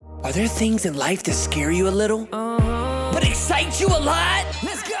Are there things in life that scare you a little, but excite you a lot?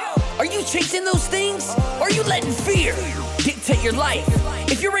 Let's go! Are you chasing those things? Or are you letting fear dictate your life?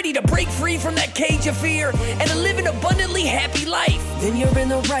 If you're ready to break free from that cage of fear and to live an abundantly happy life, then you're in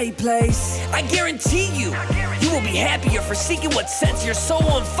the right place. I guarantee you, you will be happier for seeking what sets your soul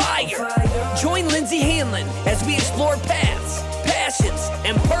on fire. Join Lindsey Hanlon as we explore paths, passions,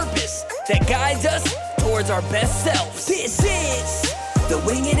 and purpose that guides us towards our best selves. This is the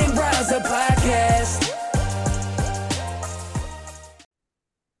Wing It and Rise Up podcast.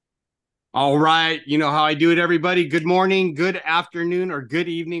 All right. You know how I do it, everybody. Good morning, good afternoon, or good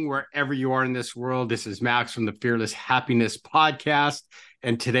evening, wherever you are in this world. This is Max from the Fearless Happiness podcast.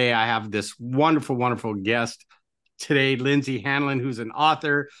 And today I have this wonderful, wonderful guest today, Lindsey Hanlon, who's an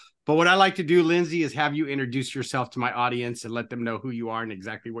author. But what I like to do, Lindsey, is have you introduce yourself to my audience and let them know who you are and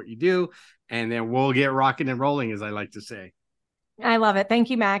exactly what you do. And then we'll get rocking and rolling, as I like to say. I love it.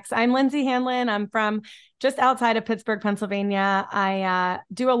 Thank you, Max. I'm Lindsey Hanlon. I'm from just outside of Pittsburgh, Pennsylvania. I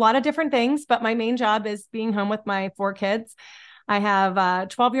do a lot of different things, but my main job is being home with my 4 kids. I have a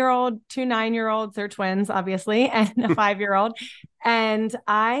 12-year-old, 2 9-year-olds, they're twins, obviously, and a 5-year-old. And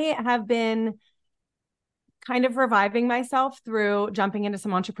I have been kind of reviving myself through jumping into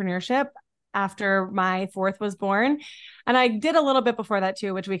some entrepreneurship after my 4th was born. And I did a little bit before that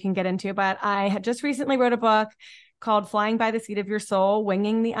too, which we can get into, but I had just recently wrote a book called Flying by the Seat of Your Soul,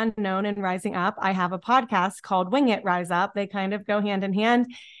 Winging the Unknown and Rising Up. I have a podcast called Wing It, Rise Up. They kind of go hand in hand.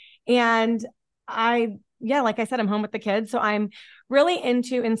 And like I said, I'm home with the kids. So I'm really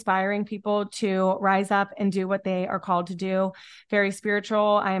into inspiring people to rise up and do what they are called to do. Very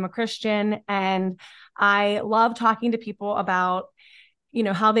spiritual. I am a Christian, and I love talking to people about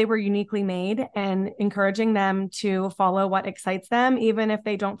how they were uniquely made and encouraging them to follow what excites them, even if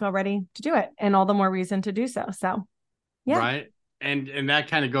they don't feel ready to do it, and all the more reason to do so. So, yeah. Right. And that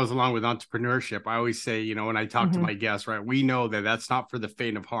kind of goes along with entrepreneurship. I always say, when I talk to my guests, right, we know that that's not for the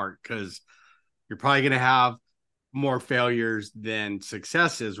faint of heart, because you're probably going to have more failures than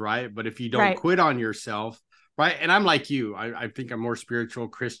successes. Right. But if you don't quit on yourself, right. And I'm like you, I think I'm more spiritual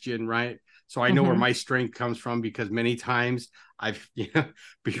Christian. Right. So I know where my strength comes from, because many times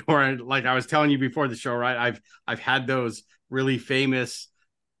before, like I was telling you before the show, right, I've had those really famous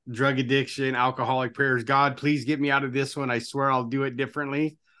drug addiction, alcoholic prayers. God, please get me out of this one. I swear I'll do it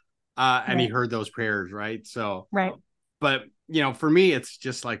differently. And he heard those prayers, right? So, but for me, it's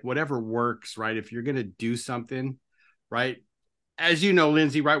just like whatever works, right? If you're going to do something, right? As you know,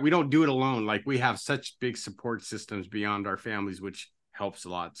 Lindsey, right? We don't do it alone. Like, we have such big support systems beyond our families, which helps a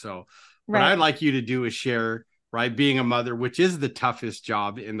lot. So what I'd like you to do is share, right, being a mother, which is the toughest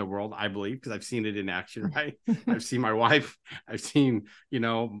job in the world, I believe, because I've seen it in action, right? I've seen my wife, I've seen,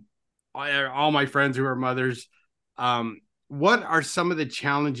 all my friends who are mothers. What are some of the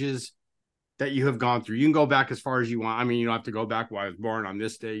challenges that you have gone through? You can go back as far as you want. I mean, you don't have to go back while I was born on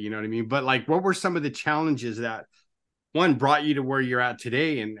this day, you know what I mean? But like, what were some of the challenges that, one, brought you to where you're at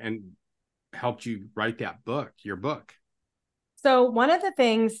today and helped you write that book, your book? So one of the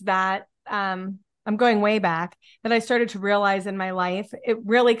things that I'm going way back that I started to realize in my life, it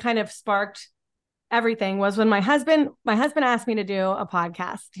really kind of sparked everything, was when my husband asked me to do a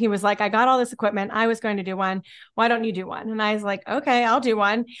podcast. He was like, I got all this equipment. I was going to do one. Why don't you do one? And I was like, okay, I'll do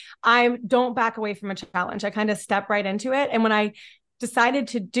one. I don't back away from a challenge. I kind of step right into it. And when I decided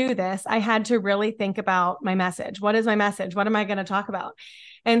to do this, I had to really think about my message. What is my message? What am I going to talk about?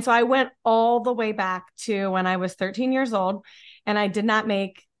 And so I went all the way back to when I was 13 years old, and I did not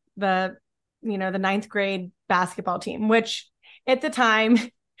make the 9th grade basketball team, which at the time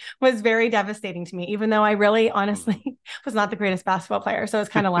was very devastating to me, even though I really honestly was not the greatest basketball player. So it's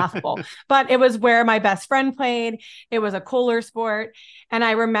kind of laughable, but it was where my best friend played. It was a cooler sport. And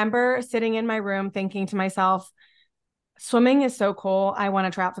I remember sitting in my room thinking to myself, swimming is so cool. I want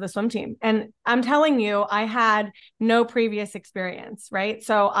to try out for the swim team. And I'm telling you, I had no previous experience, right?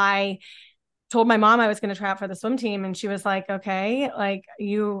 So I told my mom I was going to try out for the swim team, and she was like, okay, like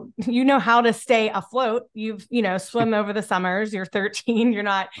you know how to stay afloat. You've, swim over the summers. You're 13. You're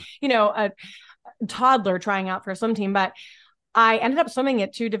not, a toddler trying out for a swim team. But I ended up swimming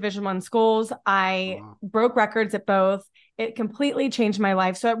at 2 Division I schools. I broke records at both. It completely changed my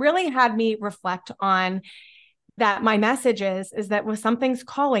life. So it really had me reflect on that. My message is that when something's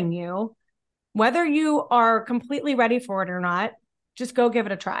calling you, whether you are completely ready for it or not, just go give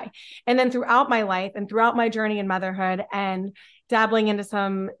it a try. And then throughout my life and throughout my journey in motherhood and dabbling into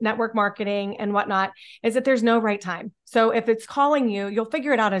some network marketing and whatnot, is that there's no right time. So if it's calling you, you'll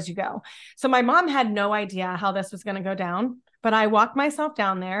figure it out as you go. So my mom had no idea how this was going to go down, but I walked myself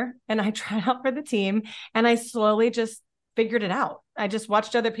down there and I tried out for the team, and I slowly just figured it out. I just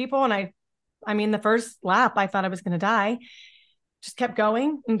watched other people, and I mean, the first lap, I thought I was going to die. Just kept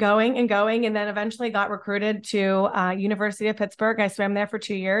going and going and going. And then eventually got recruited to University of Pittsburgh. I swam there for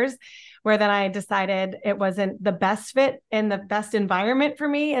 2 years, where then I decided it wasn't the best fit and the best environment for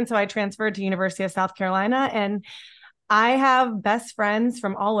me. And so I transferred to University of South Carolina, and I have best friends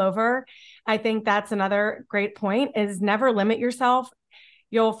from all over. I think that's another great point, is never limit yourself.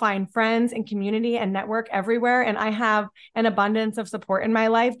 You'll find friends and community and network everywhere. And I have an abundance of support in my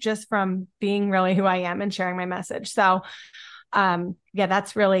life just from being really who I am and sharing my message. So yeah,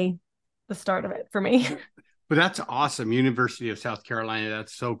 that's really the start of it for me. But that's awesome. University of South Carolina.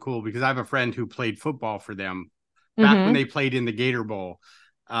 That's so cool, because I have a friend who played football for them back when they played in the Gator Bowl.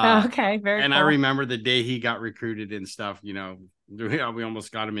 Okay. Very and cool. I remember the day he got recruited and stuff, we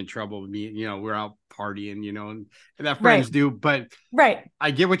almost got him in trouble. We're out partying, and that friends do. But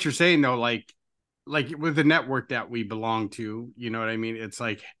I get what you're saying though. Like with the network that we belong to, you know what I mean? It's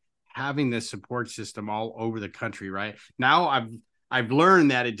like having this support system all over the country, right? Now I've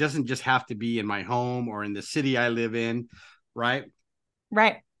learned that it doesn't just have to be in my home or in the city I live in, right?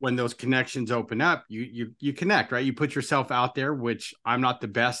 Right. When those connections open up, you connect, right? You put yourself out there, which I'm not the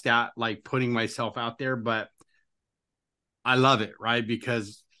best at, like putting myself out there, but I love it, right?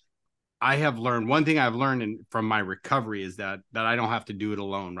 Because I have learned one thing I've learned from my recovery is that I don't have to do it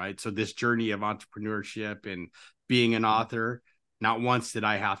alone, right? So this journey of entrepreneurship and being an author, not once did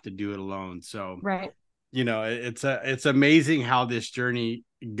I have to do it alone. So, it's amazing how this journey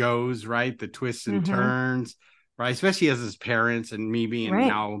goes, right? The twists and turns, right? Especially as his parents and me being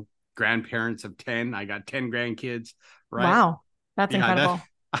now grandparents of 10. I got 10 grandkids, right? Wow. That's incredible.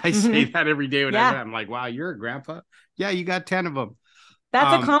 I say that every day when I'm like, wow, you're a grandpa. Yeah. You got 10 of them.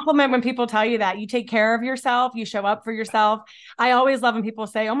 That's a compliment when people tell you that. You take care of yourself. You show up for yourself. I always love when people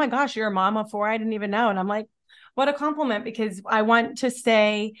say, oh my gosh, you're a mom of 4. I didn't even know. And I'm like, what a compliment, because I want to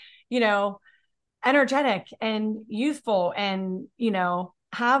stay, energetic and youthful and,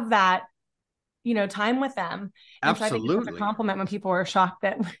 have that, time with them. And Absolutely. So I think it's a compliment when people are shocked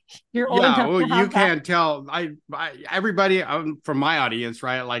that you're old enough to have you can't tell. Everybody from my audience,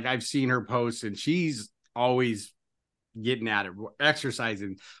 right? Like I've seen her post and she's always getting at it,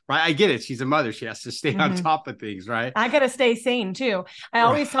 exercising, right? I get it. She's a mother. She has to stay on top of things, right? I got to stay sane too. I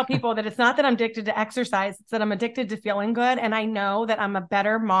always tell people that it's not that I'm addicted to exercise. It's that I'm addicted to feeling good. And I know that I'm a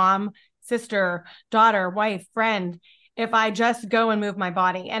better mom, sister, daughter, wife, friend, if I just go and move my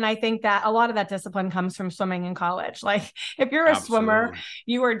body. And I think that a lot of that discipline comes from swimming in college. Like if you're a swimmer,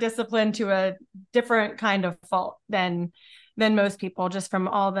 you are disciplined to a different kind of fault than most people, just from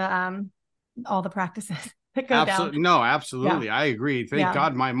all the practices. Absolutely. No, absolutely. Yeah. I agree. Thank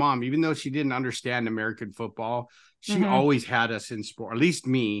God my mom, even though she didn't understand American football, she always had us in sport, at least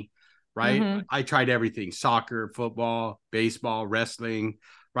me, right? I tried everything: soccer, football, baseball, wrestling,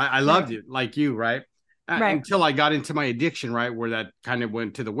 right? I loved it like you, right? Until I got into my addiction, right? Where that kind of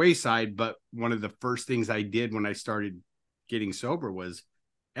went to the wayside. But one of the first things I did when I started getting sober was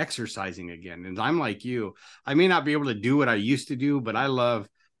exercising again. And I'm like you, I may not be able to do what I used to do, but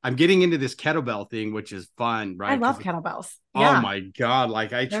I'm getting into this kettlebell thing, which is fun, right? I love kettlebells. Yeah. Oh my God.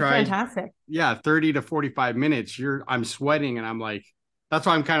 Like They're tried. Fantastic. Yeah. 30 to 45 minutes. I'm sweating and I'm like, that's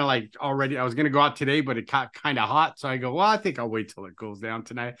why I'm kind of like already, I was going to go out today, but it got kind of hot. So I go, well, I think I'll wait till it cools down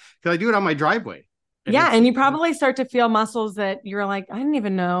tonight. Cause I do it on my driveway. And you probably start to feel muscles that you're like, I didn't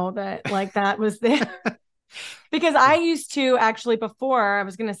even know that like that was there. Because I used to actually, before, I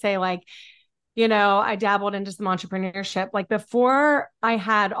was going to say like, I dabbled into some entrepreneurship like before I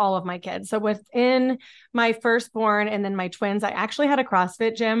had all of my kids. So within my firstborn and then my twins, I actually had a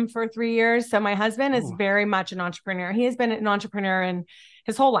CrossFit gym for 3 years. So my husband is very much an entrepreneur. He has been an entrepreneur in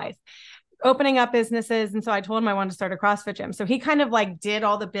his whole life, opening up businesses. And so I told him I wanted to start a CrossFit gym. So he kind of like did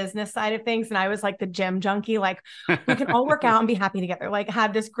all the business side of things. And I was like the gym junkie, like we can all work out and be happy together, like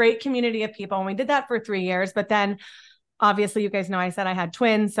had this great community of people. And we did that for 3 years. But then obviously you guys know I said I had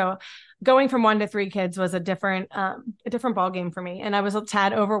twins. So going from 1 to 3 kids was a different ball game for me. And I was a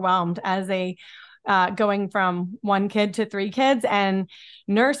tad overwhelmed as going from 1 kid to 3 kids and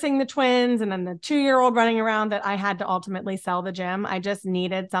nursing the twins and then the 2-year-old running around, that I had to ultimately sell the gym. I just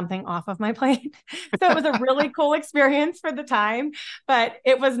needed something off of my plate. So it was a really cool experience for the time, but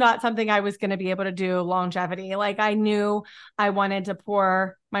it was not something I was going to be able to do longevity. Like I knew I wanted to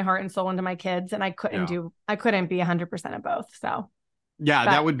pour my heart and soul into my kids, and I couldn't be 100% of both. So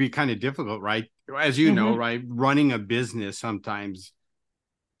that would be kind of difficult, right? As you know, right? Running a business sometimes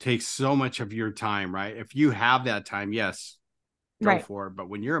takes so much of your time, right? If you have that time, yes, go for it. But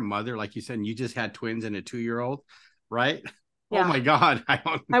when you're a mother, like you said, and you just had twins and a 2-year-old, right? Oh my God.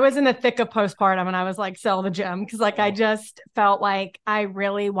 I was in the thick of postpartum and I was like, sell the gym. Cause like, I just felt like I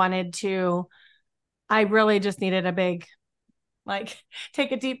really just needed a big, like,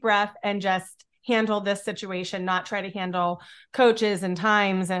 take a deep breath and just handle this situation, not try to handle coaches and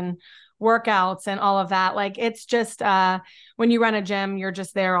times and workouts and all of that. Like, it's just, when you run a gym, you're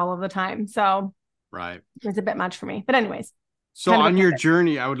just there all of the time. So right. it's a bit much for me, but anyways. So on your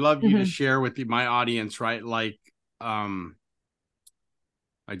journey, I would love you to share with my audience, right? Like, I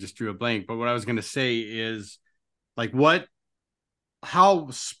just drew a blank, but what I was going to say is like how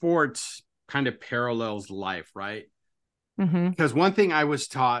sports kind of parallels life, right? Because one thing I was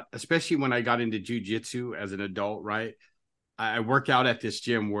taught, especially when I got into jujitsu as an adult, right? I worked out at this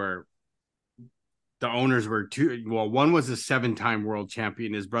gym where the owners were one was a 7-time world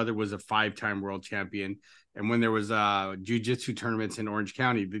champion. His brother was a 5-time world champion. And when there was jujitsu tournaments in Orange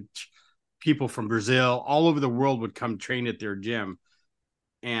County, the people from Brazil, all over the world would come train at their gym.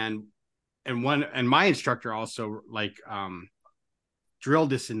 And my instructor also like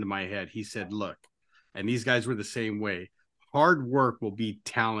drilled this into my head. He said, look, and these guys were the same way. Hard work will beat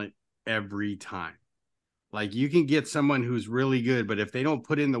talent every time. Like you can get someone who's really good, but if they don't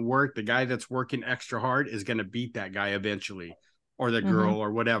put in the work, the guy that's working extra hard is going to beat that guy eventually, or the girl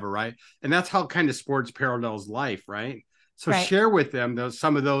or whatever. Right. And that's how kind of sports parallels life. Right. So share with them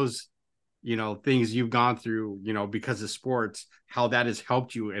some of those, things you've gone through, because of sports, how that has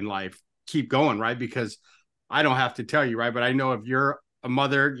helped you in life keep going. Right. Because I don't have to tell you. Right. But I know if you're a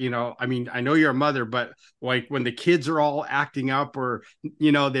mother, I know you're a mother, but like when the kids are all acting up or,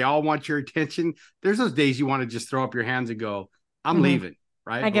 they all want your attention, there's those days you want to just throw up your hands and go, I'm leaving.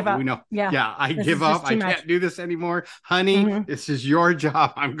 Right. I give up. We know. Yeah. I give up. I can't do this anymore. Honey, this is your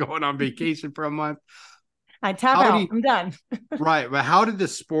job. I'm going on vacation for a month. I tap out. I'm done. Right. But how did the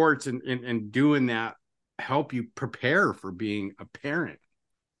sports and doing that help you prepare for being a parent?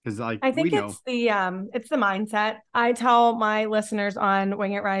 Because like I think it's the mindset. I tell my listeners on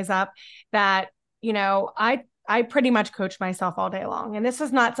Wing It Rise Up that, I pretty much coach myself all day long. And this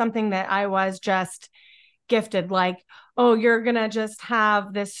is not something that I was just gifted, like, oh, you're going to just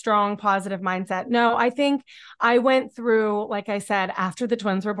have this strong, positive mindset. No, I think I went through, like I said, after the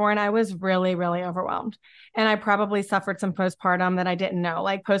twins were born, I was really, really overwhelmed. And I probably suffered some postpartum that I didn't know,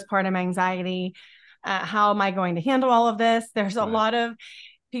 like postpartum anxiety. How am I going to handle all of this? There's a lot of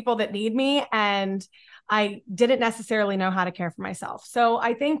people that need me, and I didn't necessarily know how to care for myself. So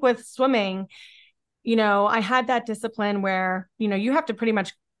I think with swimming, I had that discipline where, you have to pretty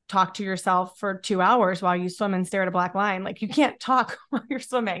much talk to yourself for 2 hours while you swim and stare at a black line. Like you can't talk while you're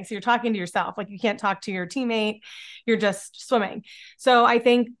swimming. So you're talking to yourself. Like you can't talk to your teammate. You're just swimming. So I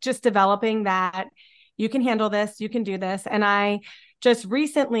think just developing that you can handle this, you can do this. And I just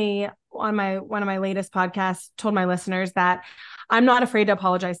recently on one of my latest podcasts told my listeners that I'm not afraid to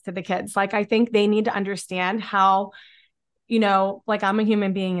apologize to the kids. Like, I think they need to understand how, like I'm a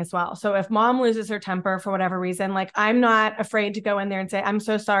human being as well. So if mom loses her temper for whatever reason, like I'm not afraid to go in there and say, I'm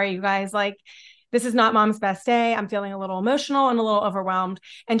so sorry, you guys, like, this is not mom's best day. I'm feeling a little emotional and a little overwhelmed,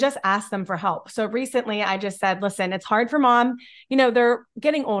 and just ask them for help. So recently I just said, listen, it's hard for mom. They're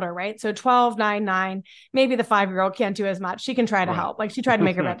getting older, right? So 12, 9, 9, maybe the 5-year-old can't do as much. She can try to help. Like she tried to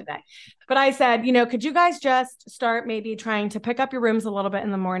make her bed today. But I said, could you guys just start maybe trying to pick up your rooms a little bit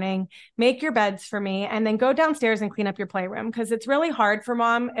in the morning, make your beds for me, and then go downstairs and clean up your playroom? Because it's really hard for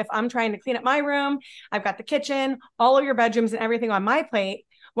mom if I'm trying to clean up my room. I've got the kitchen, all of your bedrooms and everything on my plate,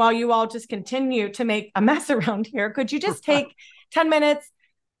 while you all just continue to make a mess around here. Could you just take 10 minutes,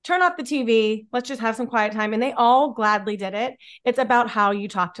 turn off the TV, let's just have some quiet time? And they all gladly did it. It's about how you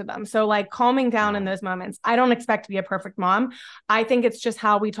talk to them. So like calming down in those moments. I don't expect to be a perfect mom. I think it's just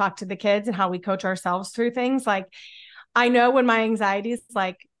how we talk to the kids and how we coach ourselves through things. Like I know when my anxiety is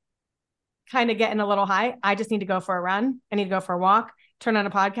like kind of getting a little high, I just need to go for a run. I need to go for a walk, turn on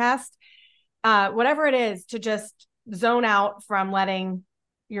a podcast, whatever it is, to just zone out from letting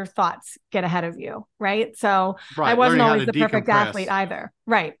your thoughts get ahead of you. Right. So I wasn't always the perfect athlete either.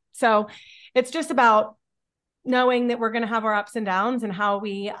 Right. So it's just about knowing that we're going to have our ups and downs and how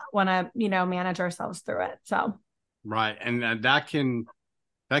we want to, manage ourselves through it. So. Right. And that can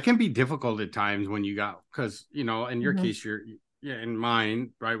be difficult at times when because, in your case, in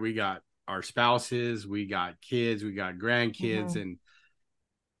mine, right. We got our spouses, we got kids, we got grandkids. And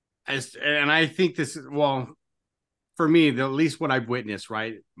I think this is, for me, at least what I've witnessed,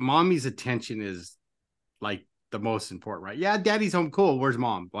 right? Mommy's attention is like the most important, right? Yeah, daddy's home. Cool. Where's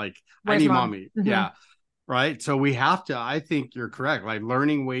mom? Like, I need mommy. Yeah. Right. So we have to, I think you're correct. Like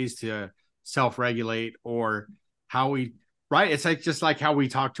learning ways to self-regulate, or how we, Right. It's like just like how we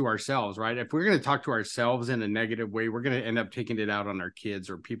talk to ourselves, right? If we're going to talk to ourselves in a negative way, we're going to end up taking it out on our kids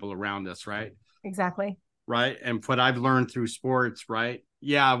or people around us, right? Exactly. Right. And what I've learned through sports, right?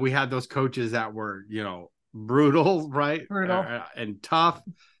 Yeah, we had those coaches that were, brutal, right? Brutal. And tough.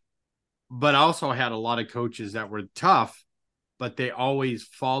 But I also had a lot of coaches that were tough, but they always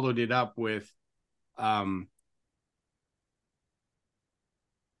followed it up with, like,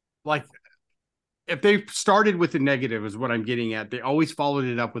 if they started with the negative is what I'm getting at, they always followed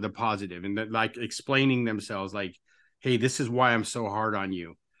it up with a positive and that, like, explaining themselves like, hey, this is why I'm so hard on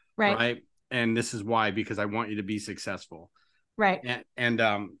you. Right. And this is why, because I want you to be successful. Right. And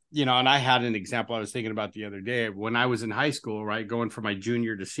I had an example I was thinking about the other day when I was in high school, right? Going from my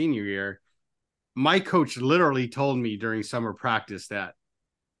junior to senior year, my coach literally told me during summer practice that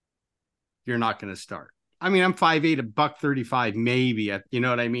you're not going to start. I mean, I'm 5'8", a buck 35, maybe, you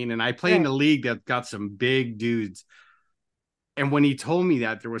know what I mean? And I play in a league that got some big dudes. And when he told me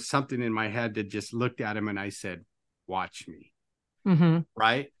that, there was something in my head that just looked at him and I said, watch me. Mm-hmm.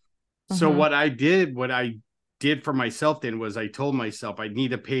 Right. Mm-hmm. So what I did for myself then was I told myself I need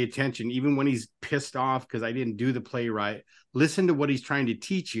to pay attention, even when he's pissed off because I didn't do the play right. Listen to what he's trying to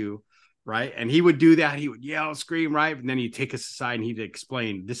teach you. Right. And he would do that. He would yell, scream. Right. And then he'd take us aside and he'd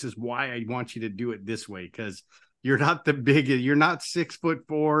explain, this is why I want you to do it this way. Cause you're not you're not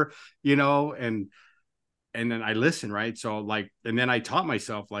 6'4", and then I listened. Right. So and then I taught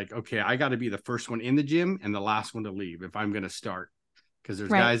myself okay, I got to be the first one in the gym and the last one to leave if I'm going to start. Cause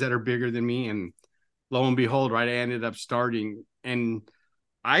there's guys that are bigger than me. And lo and behold, right, I ended up starting, and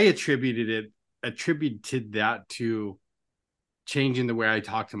I attributed that to changing the way I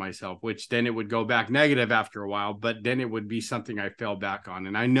talk to myself, which then it would go back negative after a while, but then it would be something I fell back on.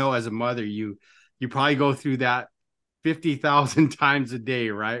 And I know as a mother, you probably go through that 50,000 times a day,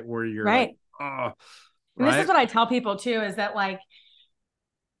 right? Where you're right. Oh, and this is what I tell people too, is that I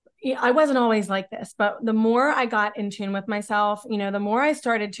wasn't always like this, but the more I got in tune with myself, the more I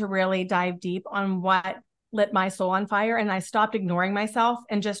started to really dive deep on what lit my soul on fire. And I stopped ignoring myself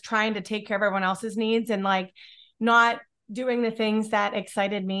and just trying to take care of everyone else's needs and not doing the things that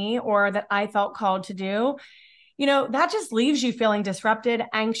excited me or that I felt called to do. That just leaves you feeling disrupted,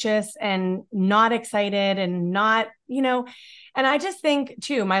 anxious, and not excited and not, and I just think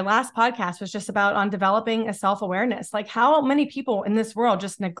too, my last podcast was just about on developing a self-awareness. Like how many people in this world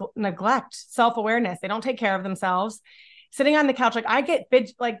just neglect self-awareness. They don't take care of themselves. Sitting on the couch, I get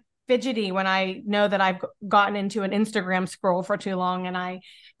fidgety when I know that I've gotten into an Instagram scroll for too long and I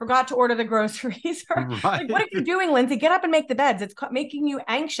forgot to order the groceries. What are you doing, Lindsey? Get up and make the beds. It's making you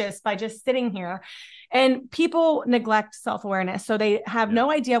anxious by just sitting here. And people neglect self-awareness. So they have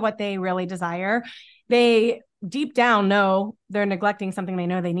no idea what they really desire. They deep down know they're neglecting something they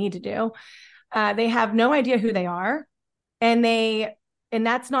know they need to do. They have no idea who they are. And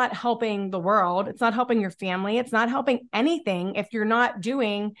that's not helping the world. It's not helping your family. It's not helping anything if you're not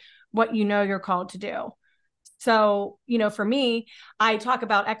doing what you're called to do. So, for me, I talk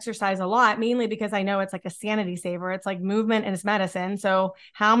about exercise a lot, mainly because I know it's like a sanity saver. It's like movement and it's medicine. So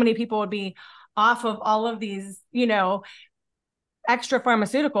how many people would be off of all of these, extra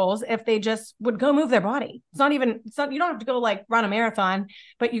pharmaceuticals if they just would go move their body? You don't have to go run a marathon,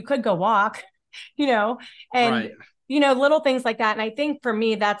 but you could go walk, and little things like that. And I think for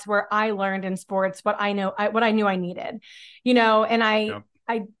me, that's where I learned in sports what I knew I needed, and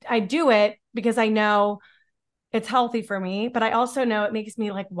I do it because I know it's healthy for me, but I also know it makes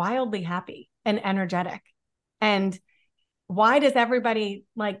me wildly happy and energetic. And why does everybody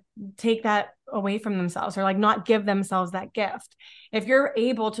take that away from themselves or not give themselves that gift? If you're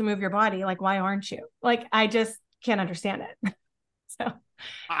able to move your body, why aren't you? I just can't understand it. So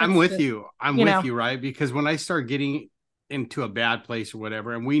I'm with you. I'm with you, right? Because when I start getting into a bad place or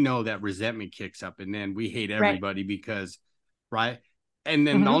whatever, and we know that resentment kicks up and then we hate everybody because, right? And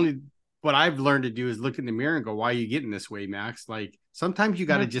then what I've learned to do is look in the mirror and go, why are you getting this way, Max? Sometimes you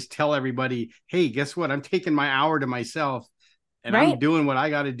got to just tell everybody, hey, guess what? I'm taking my hour to myself and I'm doing what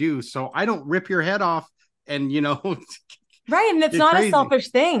I got to do. So I don't rip your head off and, right. And it's not crazy. A selfish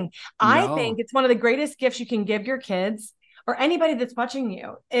thing. No. I think it's one of the greatest gifts you can give your kids or anybody that's watching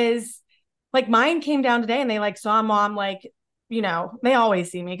you is mine came down today and they saw mom, they always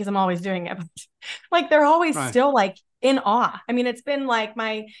see me because I'm always doing it. But they're always still in awe. I mean, it's been my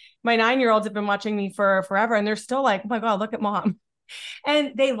 9-year-olds have been watching me for forever and they're still oh my God, look at mom.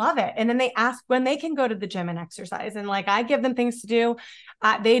 And they love it. And then they ask when they can go to the gym and exercise. And I give them things to do.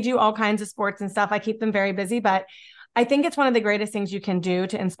 They do all kinds of sports and stuff. I keep them very busy, but I think it's one of the greatest things you can do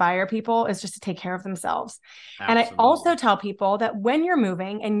to inspire people is just to take care of themselves. Absolutely. And I also tell people that when you're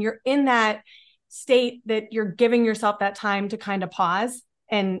moving and you're in that state that you're giving yourself that time to kind of pause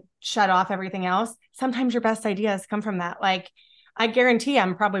and shut off everything else, sometimes your best ideas come from that. Like, I guarantee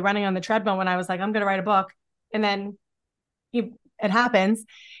I'm probably running on the treadmill when I was like, I'm going to write a book. And then it happens,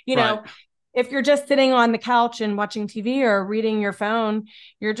 you know, if you're just sitting on the couch and watching TV or reading your phone,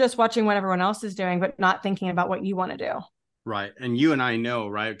 you're just watching what everyone else is doing, but not thinking about what you want to do. Right. And you and I know,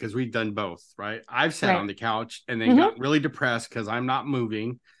 right? Because we've done both, right? I've sat on the couch and then got really depressed because I'm not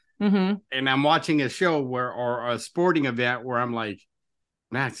moving. And I'm watching a show or a sporting event where I'm like,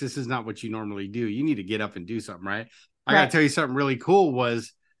 Max, this is not what you normally do. You need to get up and do something, right? I got to tell you something really cool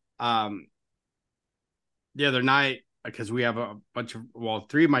was the other night, because we have a bunch of, well,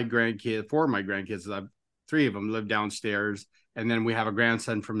 four of my grandkids, three of them live downstairs. And then we have a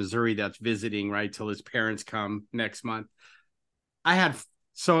grandson from Missouri that's visiting, right, till his parents come next month.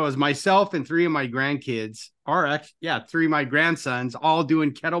 So it was myself and three of my grandkids, three of my grandsons, all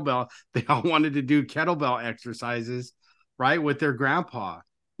doing kettlebell. They all wanted to do kettlebell exercises, right, with their grandpa.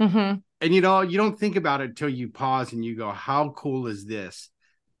 And, you know, you don't think about it until you pause and you go, how cool is this?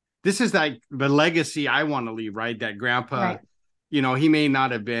 This is like the legacy I want to leave, right? That grandpa, you know, he may not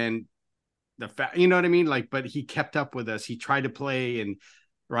have been you know what I mean? Like, but he kept up with us. He tried to play and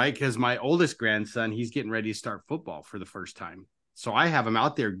right. Cause my oldest grandson, he's getting ready to start football for the first time. So I have him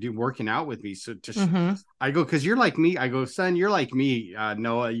out there working out with me. So I go, cause you're like me. I go, son, you're like me,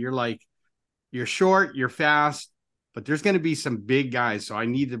 Noah. You're short, you're fast, but there's going to be some big guys. So I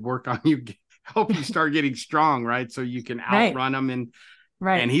need to work on you, help you start getting strong. Right. So you can outrun them.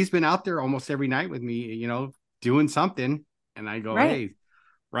 And he's been out there almost every night with me, you know, doing something. And I go, hey,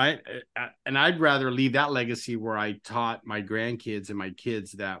 right. And I'd rather leave that legacy where I taught my grandkids and my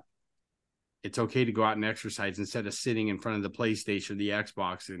kids that it's okay to go out and exercise instead of sitting in front of the PlayStation, the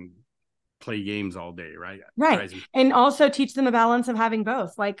Xbox, and play games all day. Right. And also teach them a balance of having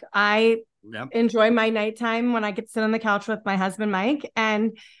both. Like, I enjoy my nighttime when I get to sit on the couch with my husband, Mike.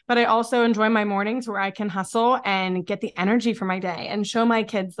 But I also enjoy my mornings where I can hustle and get the energy for my day and show my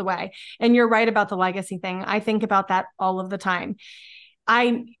kids the way. And you're right about the legacy thing. I think about that all of the time.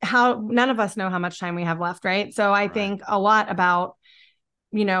 None of us know how much time we have left. Right. So I think a lot about,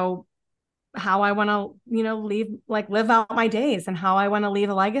 you know, how I want to, you know, live out my days and how I want to leave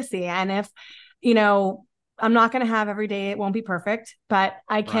a legacy. And if, you know, I'm not going to have every day, it won't be perfect, but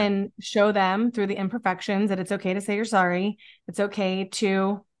I can show them through the imperfections that it's okay to say you're sorry. It's okay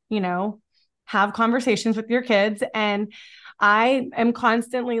to, you know, have conversations with your kids. And I am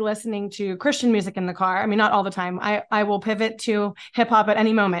constantly listening to Christian music in the car. I mean, not all the time. I will pivot to hip hop at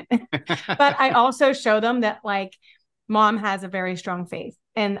any moment, but I also show them that, like, mom has a very strong faith.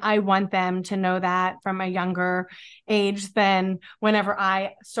 And I want them to know that from a younger age than whenever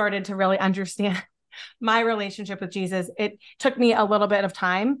I started to really understand my relationship with Jesus. It took me a little bit of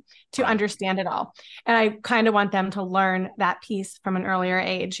time to understand it all. And I kind of want them to learn that piece from an earlier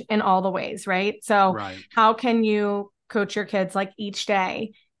age in all the ways. Right. So how can you coach your kids, like, each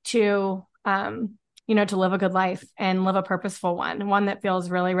day to, you know, to live a good life and live a purposeful one that feels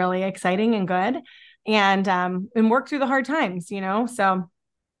really, really exciting and good, and work through the hard times, you know? So.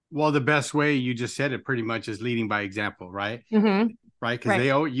 Well, the best way, you just said it pretty much, is leading by example, right? Right.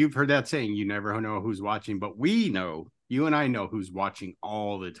 Because you've heard that saying, you never know who's watching, but we know, you and I know who's watching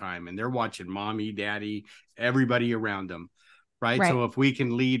all the time, and they're watching mommy, daddy, everybody around them. Right. So if we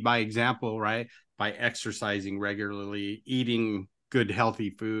can lead by example, right, by exercising regularly, eating good,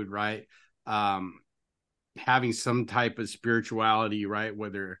 healthy food, right, having some type of spirituality, right,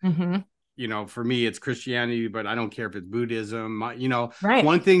 whether, you know, for me, it's Christianity, but I don't care if it's Buddhism, you know,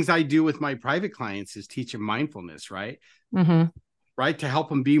 one of the things I do with my private clients is teach them mindfulness, right? Right. To help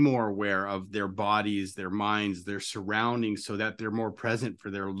them be more aware of their bodies, their minds, their surroundings, so that they're more present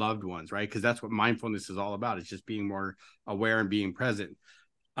for their loved ones. Right. Because that's what mindfulness is all about. It's just being more aware and being present.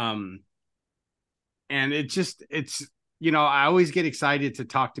 And it's, you know, I always get excited to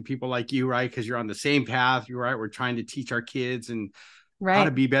talk to people like you, right? Because you're on the same path. You're right. We're trying to teach our kids and how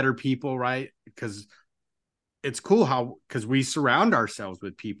to be better people. Right. Because it's cool because we surround ourselves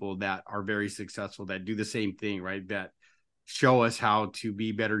with people that are very successful, that do the same thing, right? That show us how to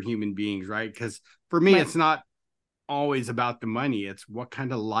be better human beings, right? Because for me, it's not always about the money. It's what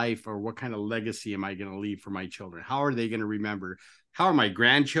kind of life or what kind of legacy am I going to leave for my children? How are they going to remember? How are my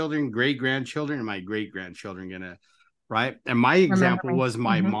grandchildren, great-grandchildren, and my great-grandchildren going to, right? And my example was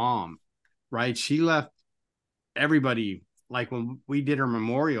my mom, right? She left everybody, like when we did her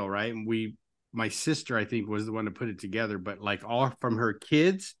memorial, right? And my sister, I think, was the one to put it together, but like all from her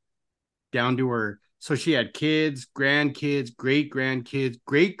kids down to her. So she had kids, grandkids, great-grandkids,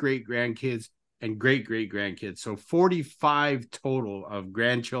 great-great-grandkids, and great grandkids. So 45 total of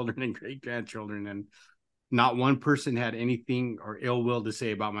grandchildren and great grandchildren. And not one person had anything or ill will to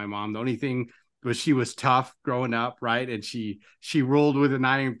say about my mom. The only thing was she was tough growing up, right? And she ruled with an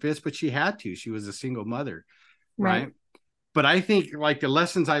iron fist, but she had to. She was a single mother, right? But I think like the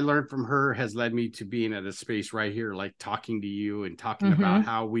lessons I learned from her has led me to being at a space right here, like talking to you and talking about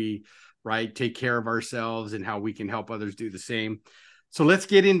how we, right, take care of ourselves and how we can help others do the same. So let's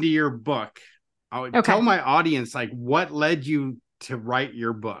get into your book. I would tell my audience, like, what led you to write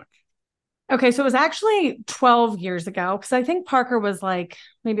your book? Okay. So it was actually 12 years ago, because I think Parker was like,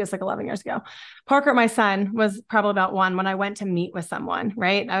 maybe it was like 11 years ago. Parker, my son, was probably about 1 when I went to meet with someone,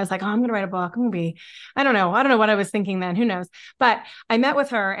 right? I was like, oh, I'm going to write a book. I'm going to be, I don't know what I was thinking then. Who knows? But I met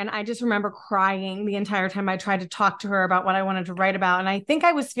with her and I just remember crying the entire time I tried to talk to her about what I wanted to write about. And I think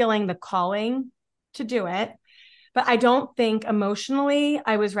I was feeling the calling to do it, but I don't think emotionally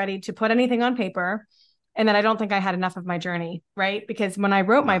I was ready to put anything on paper. And then I don't think I had enough of my journey, right? Because when I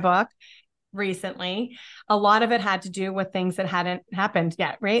wrote my book recently, a lot of it had to do with things that hadn't happened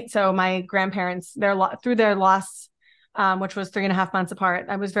yet, right? So my grandparents, through their loss, which was 3.5 months apart,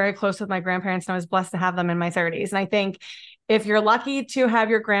 I was very close with my grandparents and I was blessed to have them in my 30s. And I think if you're lucky to have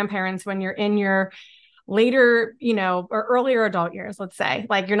your grandparents when you're in your later, or earlier adult years, let's say,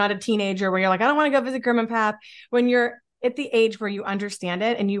 like you're not a teenager where you're like, I don't want to go visit grandma and pap. When you're at the age where you understand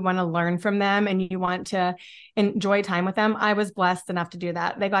it and you want to learn from them and you want to enjoy time with them, I was blessed enough to do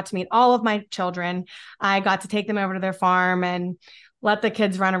that. They got to meet all of my children. I got to take them over to their farm and let the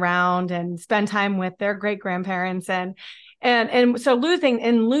kids run around and spend time with their great grandparents. And so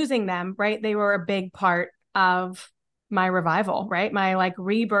losing them, right? They were a big part of my revival, right? My like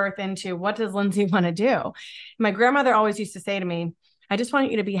rebirth into what does Lindsey want to do? My grandmother always used to say to me, I just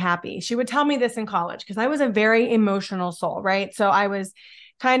want you to be happy. She would tell me this in college because I was a very emotional soul, right? So I was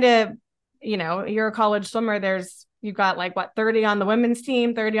kind of, you're a college swimmer. You've got like 30 on the women's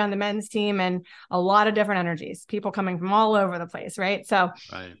team, 30 on the men's team, and a lot of different energies, people coming from all over the place, right? So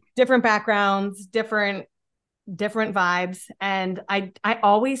different backgrounds, different vibes. And I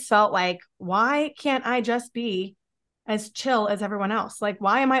always felt like, why can't I just be as chill as everyone else? Like,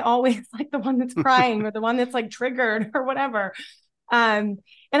 why am I always like the one that's crying or the one that's like triggered or whatever? And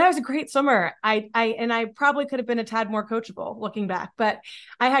I was a great swimmer. I probably could have been a tad more coachable looking back, but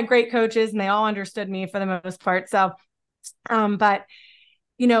I had great coaches and they all understood me for the most part. So, but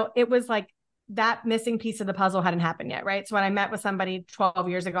it was like that missing piece of the puzzle hadn't happened yet. Right. So when I met with somebody 12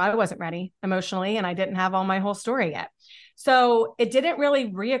 years ago, I wasn't ready emotionally and I didn't have all my whole story yet. So it didn't really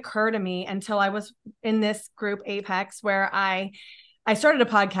reoccur to me until I was in this group Apex where I started a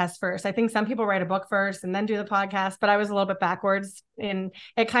podcast first. I think some people write a book first and then do the podcast, but I was a little bit backwards and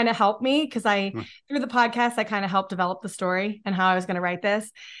it kind of helped me because through the podcast, I kind of helped develop the story and how I was going to write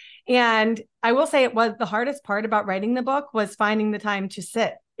this. And I will say it was the hardest part about writing the book was finding the time to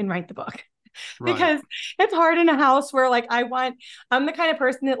sit and write the book because it's hard in a house where like I'm the kind of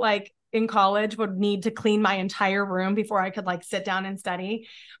person that like in college would need to clean my entire room before I could like sit down and study.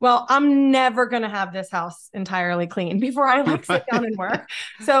 Well, I'm never going to have this house entirely clean before I like sit down and work.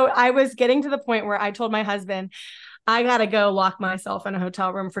 So I was getting to the point where I told my husband, I got to go lock myself in a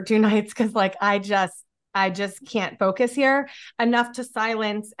hotel room for 2 nights. Cause like, I just can't focus here enough to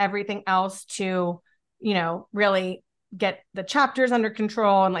silence everything else to, really get the chapters under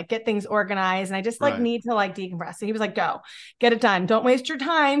control and like get things organized. And I just like need to like decompress. So he was like, go get it done. Don't waste your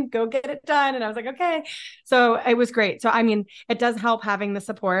time. Go get it done. And I was like, okay. So it was great. So, I mean, it does help having the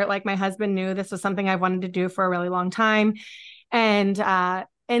support. Like my husband knew this was something I wanted to do for a really long time. And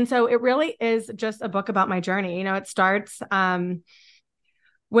so it really is just a book about my journey. It starts,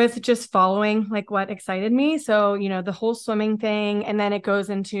 with just following like what excited me. So, the whole swimming thing. And then it goes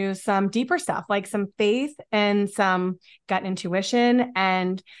into some deeper stuff, like some faith and some gut intuition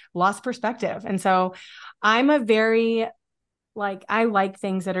and lost perspective. And so I'm a very I like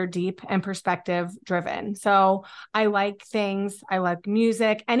things that are deep and perspective driven. So I like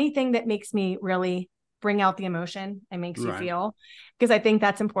music, anything that makes me really bring out the emotion and makes you feel, because I think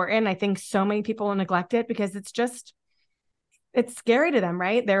that's important. I think so many people neglect it because it's scary to them,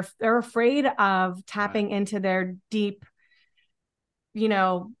 right? They're afraid of tapping into their deep,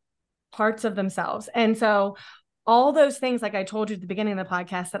 parts of themselves. And so all those things, like I told you at the beginning of the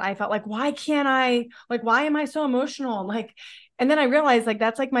podcast, that I felt like, why am I so emotional? And then I realized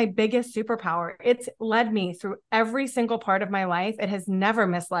that's my biggest superpower. It's led me through every single part of my life. It has never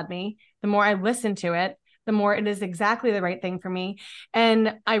misled me. The more I listen to it, the more it is exactly the right thing for me.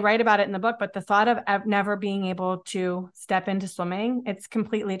 And I write about it in the book, but the thought of never being able to step into swimming, it's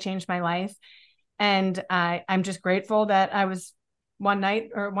completely changed my life. And I'm just grateful that I was one night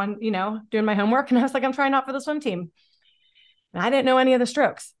or doing my homework. And I was like, I'm trying out for the swim team. And I didn't know any of the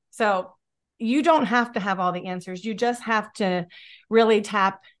strokes. So you don't have to have all the answers. You just have to really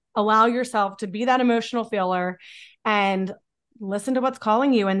allow yourself to be that emotional feeler and listen to what's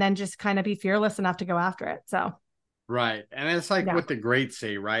calling you, and then just kind of be fearless enough to go after it. So. Right. And it's like what the greats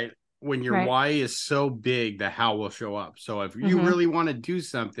say, right? When your why is so big, the how will show up. So if you really want to do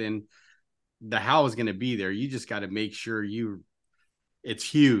something, the how is going to be there. You just got to make sure it's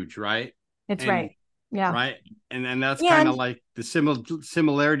huge, right? It's right. Yeah. Right. And then that's kind of like the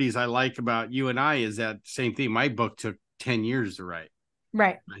similarities I like about you and I is that same thing. My book took 10 years to write.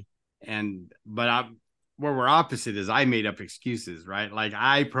 Right. But where we're opposite is I made up excuses, right? Like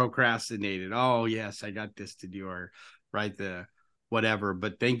I procrastinated. Oh yes, I got this to do, or the whatever.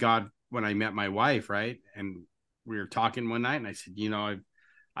 But thank God when I met my wife, right? And we were talking one night and I said,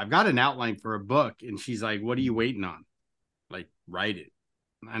 I've got an outline for a book. And she's like, what are you waiting on? Like, write it.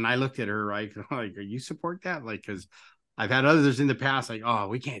 And I looked at her, right? Like, are you support that? Like, because I've had others in the past, like, oh,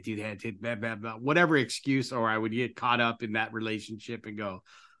 we can't do that, blah, blah, blah, whatever excuse, or I would get caught up in that relationship and go.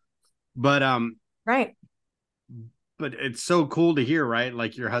 But right. But it's so cool to hear, right?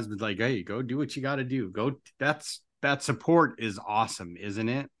 Like your husband's like, hey, go do what you got to do. Go. That support is awesome, isn't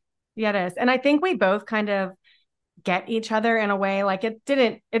it? Yeah, it is. And I think we both kind of get each other in a way. Like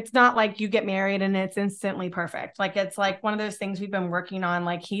it's not like you get married and it's instantly perfect. Like it's like one of those things we've been working on.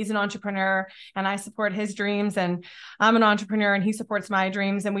 Like he's an entrepreneur and I support his dreams, and I'm an entrepreneur and he supports my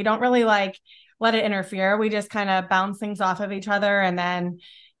dreams. And we don't really like let it interfere. We just kind of bounce things off of each other and then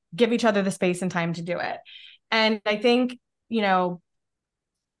give each other the space and time to do it. And I think,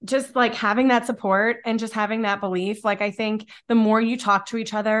 just like having that support and just having that belief, like I think the more you talk to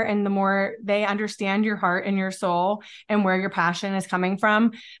each other and the more they understand your heart and your soul and where your passion is coming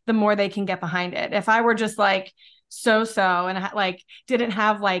from, the more they can get behind it. If I were just like so and like didn't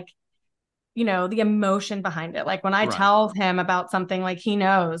have like, the emotion behind it, like when I tell him about something, like he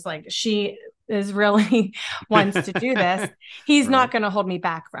knows like she is really wants to do this, he's not going to hold me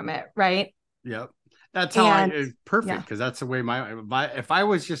back from it. Right. Yep. That's how perfect. Cause that's the way if I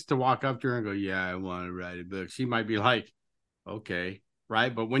was just to walk up to her and go, yeah, I want to write a book, she might be like, okay.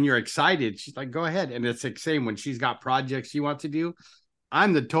 Right. But when you're excited, she's like, go ahead. And it's the same when she's got projects she wants to do.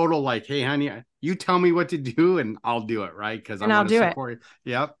 I'm the total like, hey, honey, you tell me what to do and I'll do it. Right. Cause I'll do support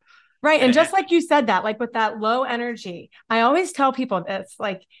you. Yep. Right. And just like you said that, like with that low energy, I always tell people this,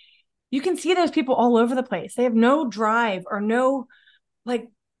 like, you can see those people all over the place. They have no drive or no like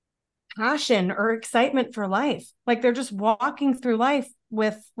passion or excitement for life. Like they're just walking through life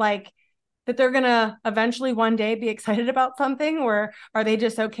with like that they're going to eventually one day be excited about something, or are they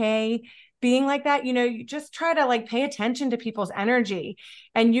just okay being like that? You just try to like pay attention to people's energy,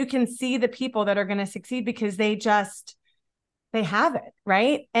 and you can see the people that are going to succeed because they have it.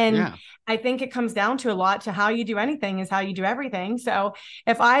 Right. And I think it comes down to a lot to how you do anything is how you do everything. So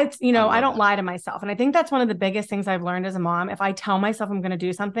if I don't lie to myself. And I think that's one of the biggest things I've learned as a mom. If I tell myself I'm going to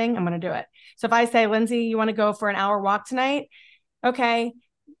do something, I'm going to do it. So if I say, Lindsey, you want to go for an hour walk tonight? Okay,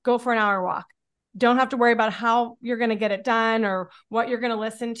 go for an hour walk. Don't have to worry about how you're going to get it done or what you're going to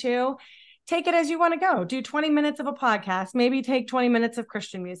listen to. Take it as you want to go. Do 20 minutes of a podcast, maybe take 20 minutes of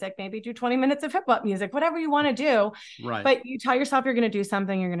Christian music, maybe do 20 minutes of hip hop music, whatever you want to do. Right. But you tell yourself you're going to do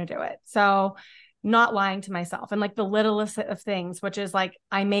something, you're going to do it. So not lying to myself, and like the littlest of things, which is like,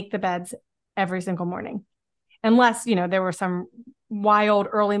 I make the beds every single morning, unless, there were some wild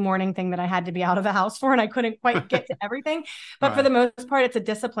early morning thing that I had to be out of the house for, and I couldn't quite get to everything. But for the most part, it's a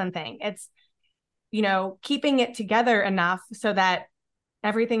discipline thing. It's, keeping it together enough so that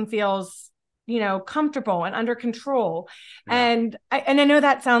everything feels comfortable and under control. And I know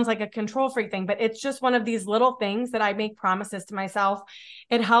that sounds like a control freak thing, but it's just one of these little things that I make promises to myself.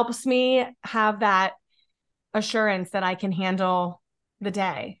 It helps me have that assurance that I can handle the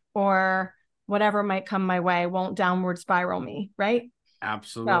day, or whatever might come my way won't downward spiral me. Right.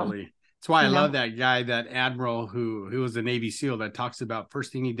 Absolutely. So, that's why I love that guy, that admiral who was a Navy SEAL, that talks about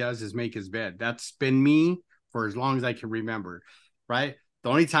first thing he does is make his bed. That's been me for as long as I can remember. Right. The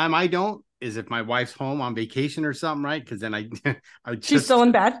only time I don't is if my wife's home on vacation or something, right? Because then she's still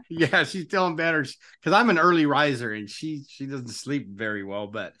in bed. Yeah, she's still in bed, because I'm an early riser and she doesn't sleep very well.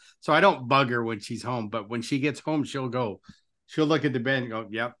 But so I don't bug her when she's home. But when she gets home, she'll look at the bed and go,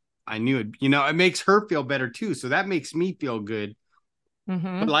 "Yep, I knew it." It makes her feel better too. So that makes me feel good.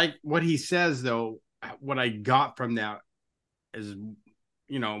 But like what he says, though, what I got from that is,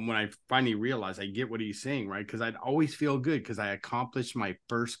 when I finally realized I get what he's saying, right? Because I'd always feel good because I accomplished my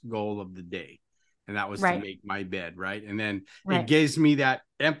first goal of the day. And that was to make my bed, right? And then it gives me that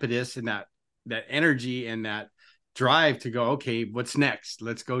impetus and that energy and that drive to go, okay, what's next?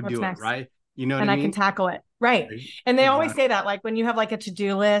 Let's go do it. Right. You know what and I I mean? can tackle it. Right. And they always say that, like when you have like a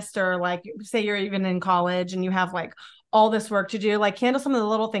to-do list, or like say you're even in college and you have like all this work to do, like handle some of the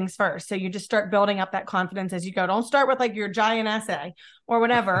little things first. So you just start building up that confidence as you go. Don't start with like your giant essay or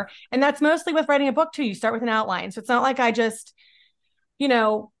whatever. And that's mostly with writing a book too. You start with an outline. So it's not like I just,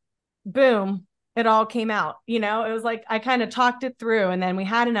 boom, it all came out. It was like I kind of talked it through, and then we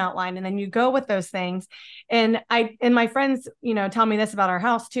had an outline, and then you go with those things. And my friends, tell me this about our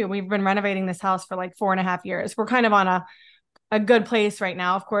house too. We've been renovating this house for like 4.5 years. We're kind of on a good place right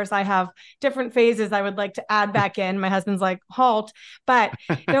now. Of course, I have different phases I would like to add back in. My husband's like, halt. But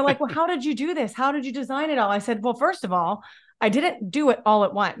they're like, well, how did you do this? How did you design it all? I said, well, first of all, I didn't do it all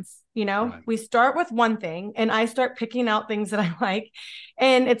at once. Right. We start with one thing, and I start picking out things that I like.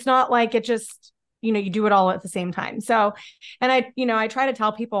 And it's not like it just, you do it all at the same time. So, and I try to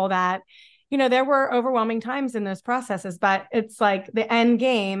tell people that, there were overwhelming times in those processes, but it's like the end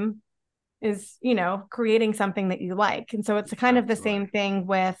game is, creating something that you like. And so it's kind of the same thing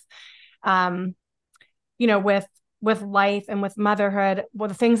with, with life and with motherhood. Well,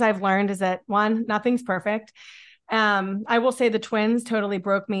 the things I've learned is that, one, nothing's perfect. I will say the twins totally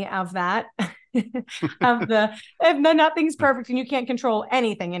broke me of that. Of the nothing's perfect and you can't control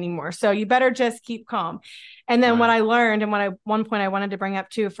anything anymore. So you better just keep calm. And then what I learned, and one point I wanted to bring up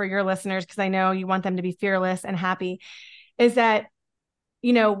too for your listeners, because I know you want them to be fearless and happy, is that,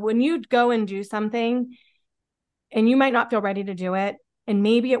 when you go and do something and you might not feel ready to do it, and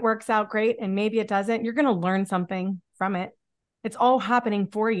maybe it works out great and maybe it doesn't, you're going to learn something from it. It's all happening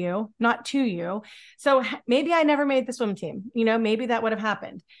for you, not to you. So maybe I never made the swim team, maybe that would have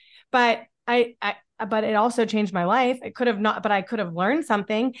happened, but but it also changed my life. It could have not, but I could have learned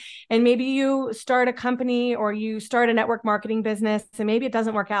something. And maybe you start a company or you start a network marketing business, and maybe it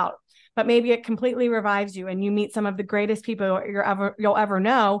doesn't work out, but maybe it completely revives you and you meet some of the greatest people you'll ever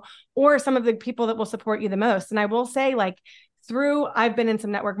know, or some of the people that will support you the most. And I will say, like, I've been in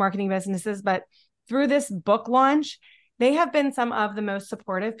some network marketing businesses, but through this book launch, they have been some of the most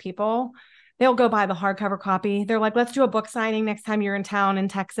supportive people. They'll go buy the hardcover copy. They're like, let's do a book signing next time you're in town in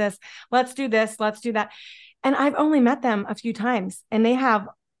Texas. Let's do this. Let's do that. And I've only met them a few times, and they have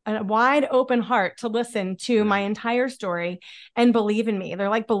a wide open heart to listen to my entire story and believe in me. They're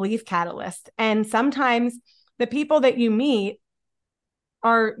like belief catalysts. And sometimes the people that you meet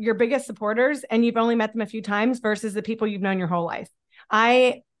are your biggest supporters, and you've only met them a few times, versus the people you've known your whole life.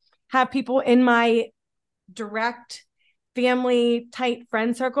 I have people in my direct family, tight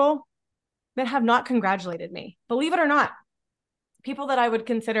friend circle that have not congratulated me, believe it or not. People that I would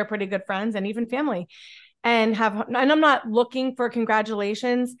consider pretty good friends and even family, and I'm not looking for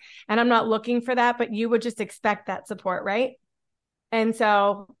congratulations, and I'm not looking for that, but you would just expect that support, right? And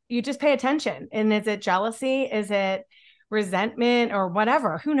so you just pay attention. And is it jealousy? Is it resentment or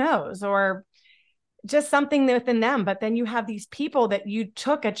whatever? Who knows? Or just something within them. But then you have these people that you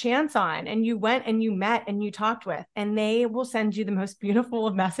took a chance on, and you went and you met and you talked with, and they will send you the most beautiful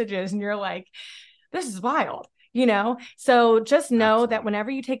of messages. And you're like, this is wild, So just know that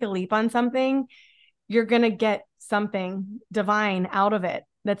whenever you take a leap on something, you're going to get something divine out of it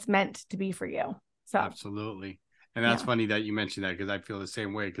that's meant to be for you. So absolutely. And that's funny that you mentioned that, because I feel the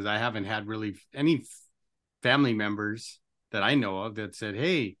same way, because I haven't had really any family members that I know of that said,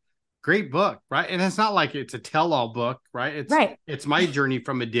 hey, great book, right? And it's not like it's a tell-all book, right? It's my journey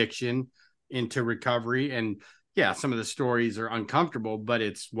from addiction into recovery. And yeah, some of the stories are uncomfortable, but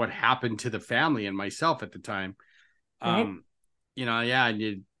it's what happened to the family and myself at the time. Right.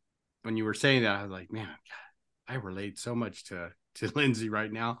 When you were saying that, I was like, man, I relate so much to Lindsey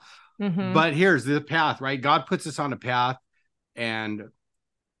right now. Mm-hmm. But here's the path, right? God puts us on a path, and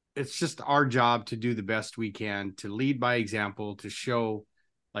it's just our job to do the best we can, to lead by example, to show,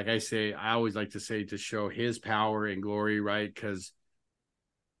 like I always like to say, to show his power and glory, right? Because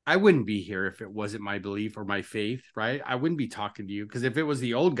I wouldn't be here if it wasn't my belief or my faith, right? I wouldn't be talking to you, because if it was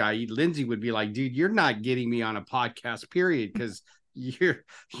the old guy, Lindsey would be like, dude, you're not getting me on a podcast, period, because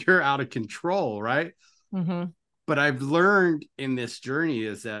you're out of control, right? Mm-hmm. But I've learned in this journey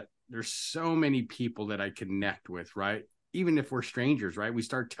is that there's so many people that I connect with, right? Even if we're strangers, right? We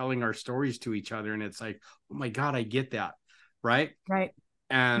start telling our stories to each other, and it's like, oh my God, I get that, right? Right.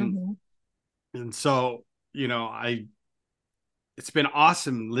 And so, it's been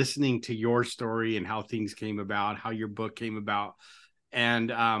awesome listening to your story and how things came about, how your book came about. And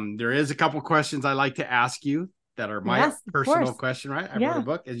there is a couple questions I like to ask you that are my personal question, right? I wrote a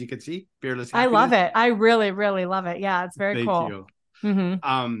book, as you can see, Fearless Happiness. I love it. I really, really love it. Yeah, it's very cool. Thank you.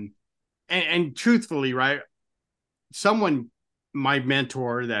 Mm-hmm. And truthfully, right, my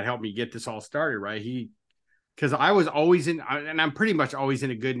mentor that helped me get this all started, right, he because I was always and I'm pretty much always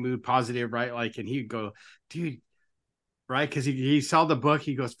in a good mood, positive, right? Like, and he'd go, dude, right? Because he saw the book,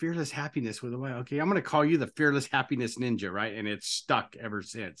 he goes, Fearless Happiness with a way. Okay, I'm going to call you the Fearless Happiness Ninja, right? And it's stuck ever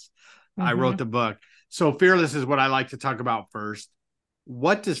since I wrote the book. So fearless is what I like to talk about first.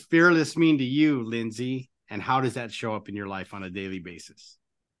 What does fearless mean to you, Lindsey? And how does that show up in your life on a daily basis?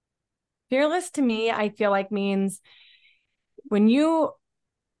 Fearless to me, I feel like means when you,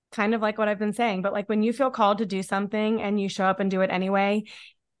 kind of like what I've been saying, but like when you feel called to do something and you show up and do it anyway,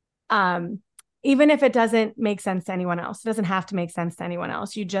 even if it doesn't make sense to anyone else, it doesn't have to make sense to anyone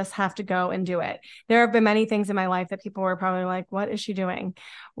else. You just have to go and do it. There have been many things in my life that people were probably like, what is she doing?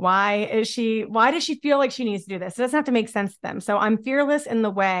 Why does she feel like she needs to do this? It doesn't have to make sense to them. So I'm fearless in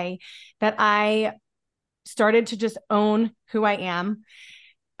the way that I started to just own who I am,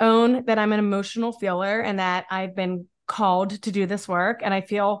 own that I'm an emotional feeler and that I've been called to do this work. And I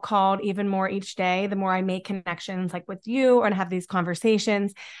feel called even more each day. The more I make connections like with you and have these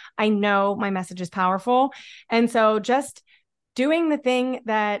conversations, I know my message is powerful. And so just doing the thing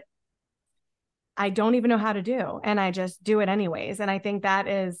that I don't even know how to do, and I just do it anyways. And I think that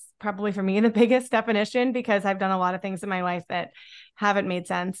is probably for me the biggest definition, because I've done a lot of things in my life that haven't made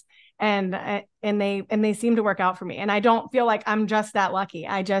sense. And they seem to work out for me. And I don't feel like I'm just that lucky.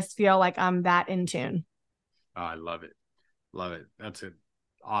 I just feel like I'm that in tune. Oh, I love it. Love it. That's an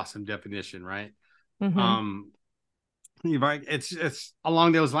awesome definition, right? Right. It's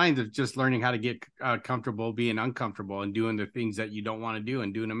along those lines of just learning how to get comfortable being uncomfortable and doing the things that you don't want to do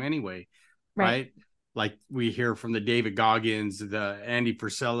and doing them anyway. Right. Like we hear from the David Goggins, the Andy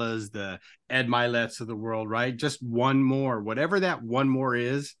Frisellas, the Ed Milet's of the world, right? Just one more, whatever that one more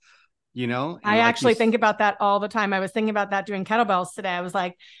is, and I actually think about that all the time. I was thinking about that doing kettlebells today. I was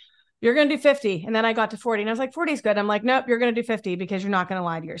like, you're going to do 50. And then I got to 40 and I was like, 40 is good. I'm like, nope, you're going to do 50 because you're not going to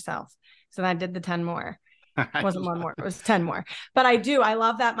lie to yourself. So then I did the 10 more. It wasn't one more. It was 10 more. But I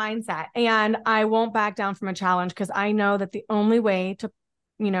love that mindset. And I won't back down from a challenge, because I know that the only way to,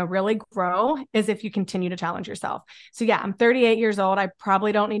 really grow is if you continue to challenge yourself. So yeah, I'm 38 years old. I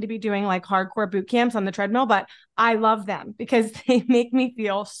probably don't need to be doing like hardcore boot camps on the treadmill, but I love them because they make me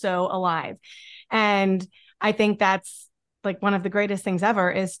feel so alive. And I think that's like one of the greatest things ever,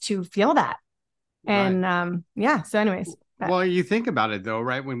 is to feel that. And so anyways. Well, you think about it though,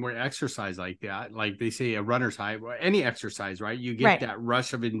 right? When we're exercise like that, like they say a runner's high, any exercise, right? You get that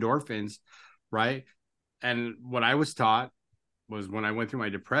rush of endorphins, right? And what I was taught was, when I went through my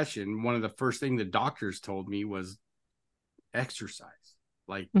depression, one of the first things the doctors told me was exercise.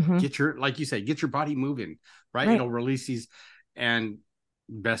 Like like you said, get your body moving, right? It'll release these, and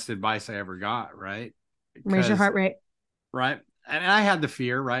best advice I ever got, right? Raise your heart rate. Right. And I had the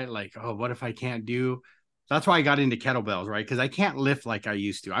fear, right? Like, oh, what if I can't do? That's why I got into kettlebells, right? Because I can't lift like I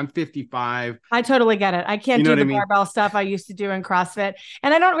used to. I'm 55. I totally get it. I can't do the barbell stuff I used to do in CrossFit.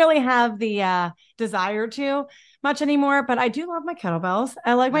 And I don't really have the desire to much anymore, but I do love my kettlebells.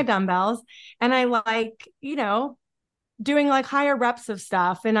 I like my dumbbells, and I like, doing like higher reps of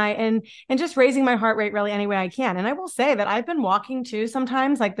stuff, and just raising my heart rate really any way I can. And I will say that I've been walking too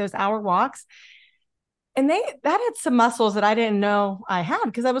sometimes, like those hour walks. And that had some muscles that I didn't know I had,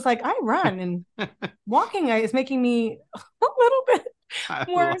 because I was like, I run, and walking is making me a little bit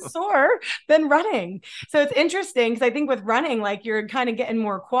more sore than running. So it's interesting, because I think with running, like you're kind of getting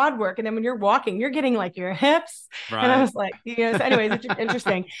more quad work. And then when you're walking, you're getting like your hips. Right. And I was like, so anyways, it's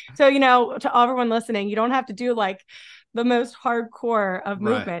interesting. So, to everyone listening, you don't have to do like the most hardcore of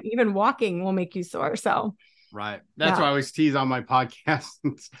movement. Even walking will make you sore. So. Right. That's why I always tease on my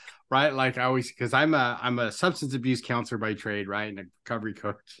podcasts, right? Like I always, because I'm a substance abuse counselor by trade, right? And a recovery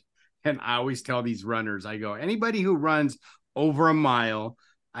coach. And I always tell these runners, I go, anybody who runs over a mile,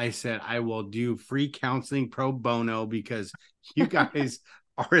 I said, I will do free counseling pro bono, because you guys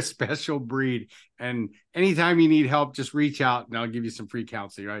are a special breed. And anytime you need help, just reach out and I'll give you some free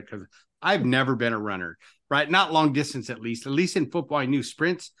counseling, right? Because I've never been a runner, right? Not long distance, at least in football, I knew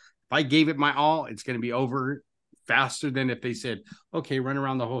sprints. If I gave it my all, it's going to be over faster than if they said, okay, run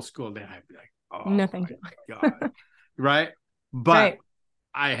around the whole school. Then I'd be like, oh, no, thank you. God. Right. But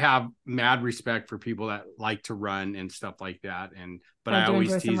I have mad respect for people that like to run and stuff like that. But I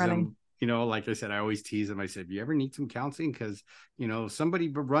always tease them, like I said, I always tease them. I said, you ever need some counseling? Because, somebody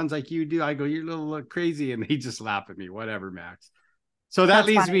runs like you do. I go, you're a little crazy. And they just laugh at me, whatever, Max. So that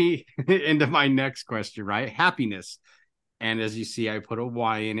leads me into my next question, right? Happiness. And as you see, I put a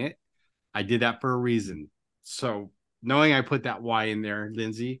Y in it. I did that for a reason. So knowing I put that Y in there,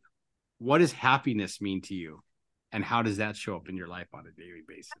 Lindsey, what does happiness mean to you? And how does that show up in your life on a daily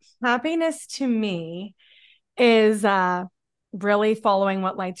basis? Happiness to me is really following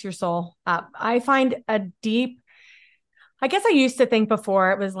what lights your soul up. I find I guess I used to think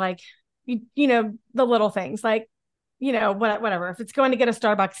before it was like, you know, the little things like, you know, whatever, if it's going to get a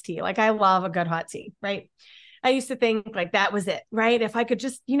Starbucks tea, like I love a good hot tea, right? I used to think like that was it, right? If I could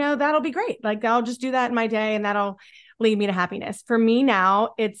just, you know, that'll be great. Like I'll just do that in my day and that'll lead me to happiness. For me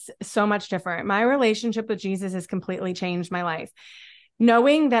now, it's so much different. My relationship with Jesus has completely changed my life.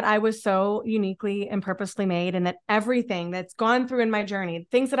 Knowing that I was so uniquely and purposely made, and that everything that's gone through in my journey,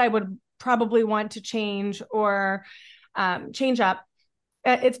 things that I would probably want to change or change up,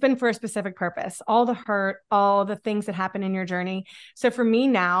 it's been for a specific purpose. All the hurt, all the things that happen in your journey. So for me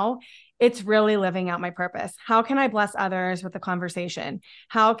now, it's really living out my purpose. How can I bless others with the conversation?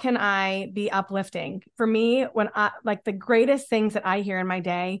 How can I be uplifting? For me, like the greatest things that I hear in my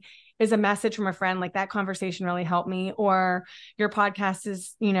day is a message from a friend, like that conversation really helped me, or your podcast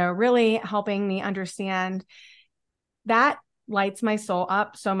is, you know, really helping me understand. That lights my soul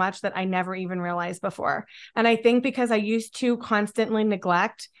up so much that I never even realized before. And I think because I used to constantly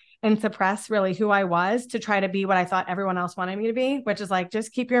neglect and suppress really who I was to try to be what I thought everyone else wanted me to be, which is like,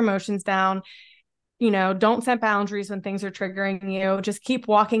 just keep your emotions down, you know, don't set boundaries when things are triggering you, just keep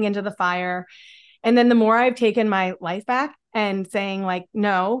walking into the fire. And then the more I've taken my life back and saying like,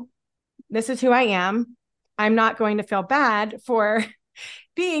 no, this is who I am. I'm not going to feel bad for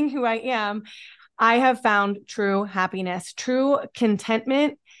being who I am. I have found true happiness, true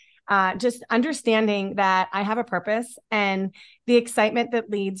contentment, just understanding that I have a purpose and the excitement that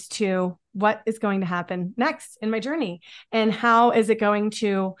leads to what is going to happen next in my journey and how is it going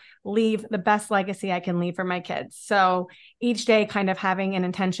to leave the best legacy I can leave for my kids. So each day kind of having an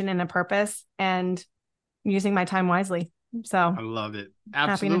intention and a purpose and using my time wisely. So I love it.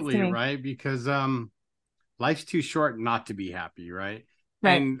 Absolutely. Right. Because life's too short not to be happy. Right.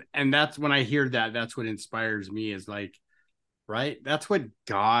 Right. And that's when I hear that, that's what inspires me is like, right. That's what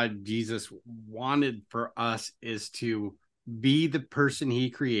God, Jesus wanted for us, is to be the person he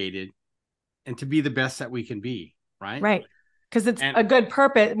created and to be the best that we can be. Right. Right. Because it's a good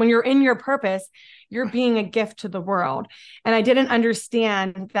purpose. When you're in your purpose, you're being a gift to the world. And I didn't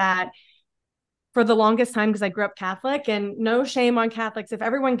understand that for the longest time, because I grew up Catholic, and no shame on Catholics. If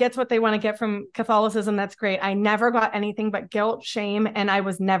everyone gets what they want to get from Catholicism, that's great. I never got anything but guilt, shame, and I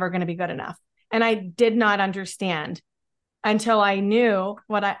was never going to be good enough. And I did not understand until I knew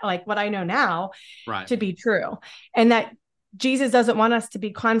what I know now to be true. And that Jesus doesn't want us to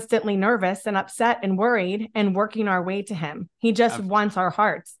be constantly nervous and upset and worried and working our way to him. He just wants our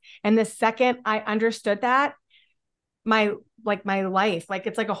hearts. And the second I understood that, my life, like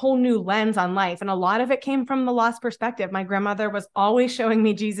it's like a whole new lens on life. And a lot of it came from the lost perspective. My grandmother was always showing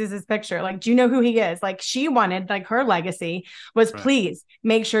me Jesus's picture. Like, do you know who he is? Like she wanted, like her legacy was, please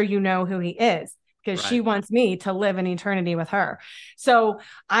make sure you know who he is, because she wants me to live in eternity with her. So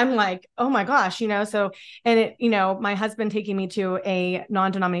I'm like, oh my gosh, you know, so, and it, you know, my husband taking me to a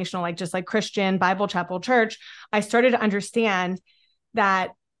non-denominational, like just like Christian Bible chapel church, I started to understand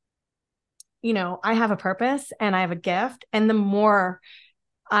that, you know, I have a purpose and I have a gift. And the more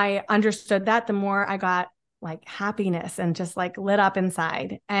I understood that, the more I got like happiness and just like lit up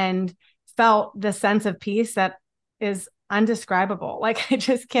inside and felt the sense of peace that is undescribable. Like I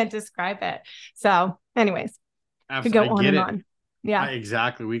just can't describe it. So anyways, could go on and on. Yeah,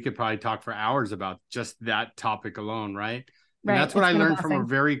 exactly. We could probably talk for hours about just that topic alone. Right. And that's what I learned from a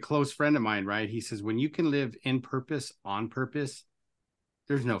very close friend of mine. Right. He says, when you can live in purpose, on purpose,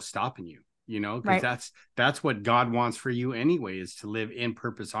 there's no stopping you. You know, because that's what God wants for you anyway, is to live in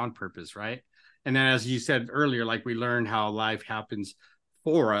purpose, on purpose. Right. And then, as you said earlier, like we learn how life happens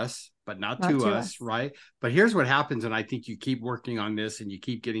for us, but not to us. Right. But here's what happens. And I think you keep working on this and you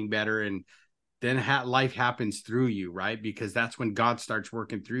keep getting better. And then life happens through you. Right. Because that's when God starts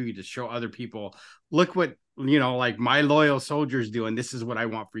working through you to show other people, look what, you know, like my loyal soldiers do. And this is what I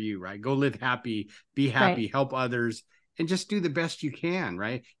want for you. Right. Go live happy, be happy, help others. And just do the best you can,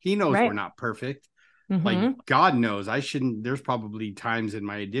 right? He knows we're not perfect. Mm-hmm. Like God knows there's probably times in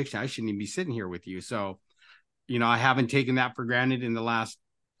my addiction, I shouldn't even be sitting here with you. So, you know, I haven't taken that for granted in the last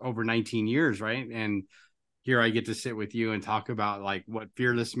over 19 years, right? And here I get to sit with you and talk about like what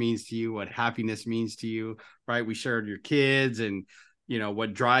fearless means to you, what happiness means to you, right? We shared your kids and, you know,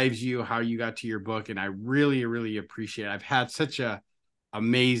 what drives you, how you got to your book. And I really, really appreciate it. I've had such a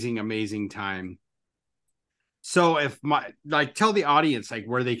amazing time. So tell the audience like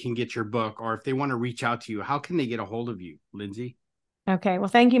where they can get your book, or if they want to reach out to you, how can they get a hold of you, Lindsey? Okay. Well,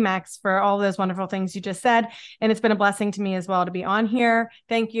 thank you, Max, for all those wonderful things you just said. And it's been a blessing to me as well to be on here.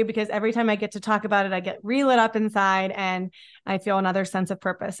 Thank you, because every time I get to talk about it, I get re-lit up inside. And I feel another sense of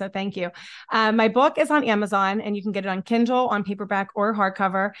purpose. So thank you. My book is on Amazon, and you can get it on Kindle, on paperback, or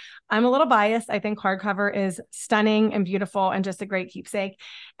hardcover. I'm a little biased. I think hardcover is stunning and beautiful and just a great keepsake.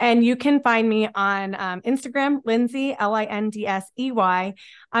 And you can find me on Instagram, Lindsey, Lindsey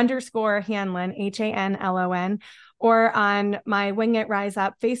 _ Hanlon, HANLON, or on my Wing It Rise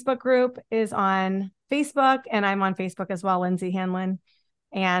Up Facebook group is on Facebook, and I'm on Facebook as well, Lindsey Hanlon.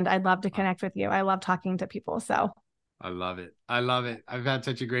 And I'd love to connect with you. I love talking to people. So I love it. I love it. I've had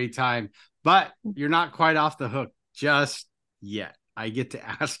such a great time, but you're not quite off the hook just yet. I get to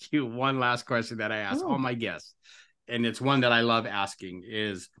ask you one last question that I ask all my guests. And it's one that I love asking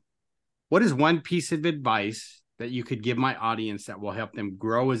is, what is one piece of advice that you could give my audience that will help them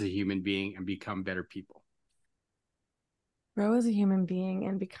grow as a human being and become better people? Grow as a human being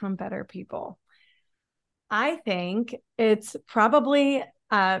and become better people. I think it's probably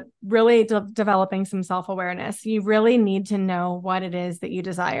really developing some self-awareness. You really need to know what it is that you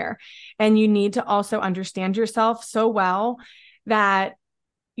desire. And you need to also understand yourself so well that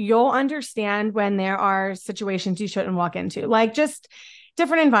you'll understand when there are situations you shouldn't walk into, like just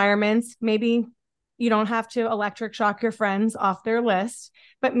different environments. Maybe you don't have to electric shock your friends off their list,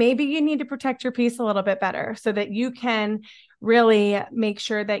 but maybe you need to protect your peace a little bit better so that you can really make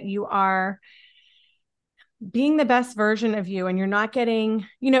sure that you are being the best version of you, and you're not getting,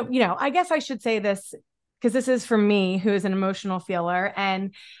 I guess I should say this because this is for me, who is an emotional feeler,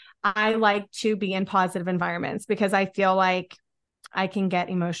 and I like to be in positive environments because I feel like I can get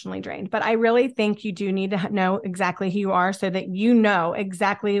emotionally drained. But I really think you do need to know exactly who you are so that you know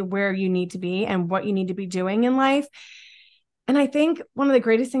exactly where you need to be and what you need to be doing in life. And I think one of the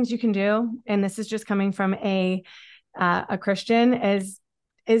greatest things you can do, and this is just coming from a Christian, is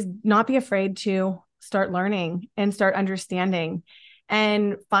not be afraid to start learning and start understanding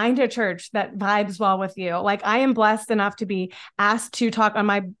and find a church that vibes well with you. Like, I am blessed enough to be asked to talk on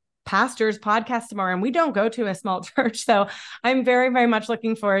my pastor's podcast tomorrow, and we don't go to a small church. So I'm very, very much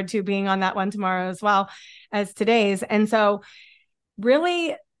looking forward to being on that one tomorrow as well as today's. And so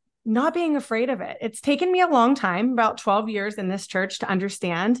really not being afraid of it. It's taken me a long time, about 12 years in this church, to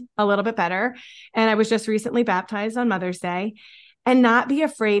understand a little bit better. And I was just recently baptized on Mother's Day. And not be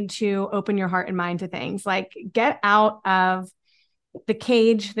afraid to open your heart and mind to things. Like, get out of the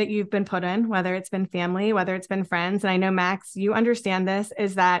cage that you've been put in, whether it's been family, whether it's been friends. And I know, Max, you understand this,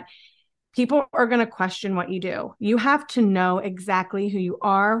 is that people are going to question what you do. You have to know exactly who you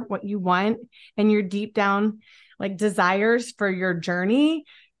are, what you want, and your deep down like desires for your journey,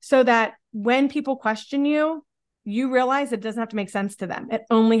 so that when people question you, you realize it doesn't have to make sense to them. It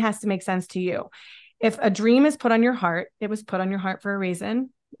only has to make sense to you. If a dream is put on your heart, it was put on your heart for a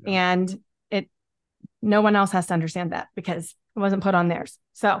reason. Yeah. And no one else has to understand that because it wasn't put on theirs.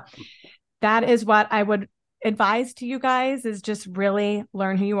 So that is what I would advise to you guys, is just really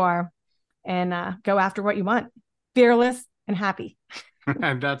learn who you are and go after what you want. Fearless and happy.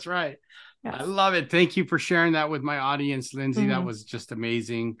 That's right. Yes. I love it. Thank you for sharing that with my audience, Lindsey. That was just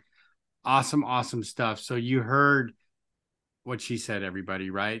amazing. Awesome, awesome stuff. So you heard what she said,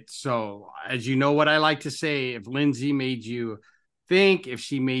 everybody, right? So as you know what I like to say, if Lindsey made you think, if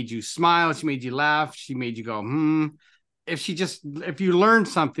she made you smile, she made you laugh, she made you go, if you learned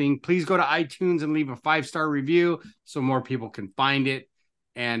something, please go to iTunes and leave a 5-star review so more people can find it.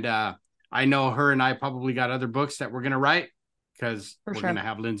 And I know her and I probably got other books that we're going to write, because we're going to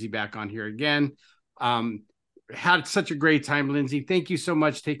have Lindsey back on here again. Had such a great time, Lindsey. Thank you so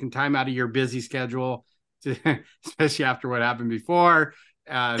much taking time out of your busy schedule, especially after what happened before.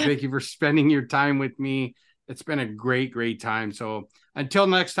 Thank you for spending your time with me. It's been a great, great time. So until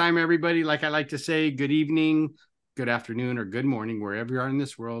next time, everybody, like I like to say, good evening, good afternoon, or good morning, wherever you are in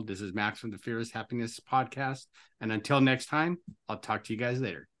this world. This is Max from the Fearless Happyness podcast. And until next time, I'll talk to you guys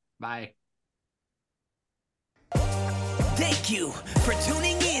later. Bye. Thank you for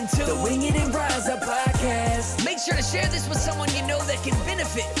tuning in to the Wing It and Rise Up podcast. Make sure to share this with someone you know that can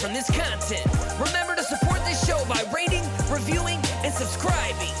benefit from this content. Remember to support this show by rating, reviewing, and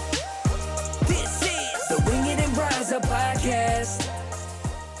subscribing. This is the Wing It and Rise Up podcast.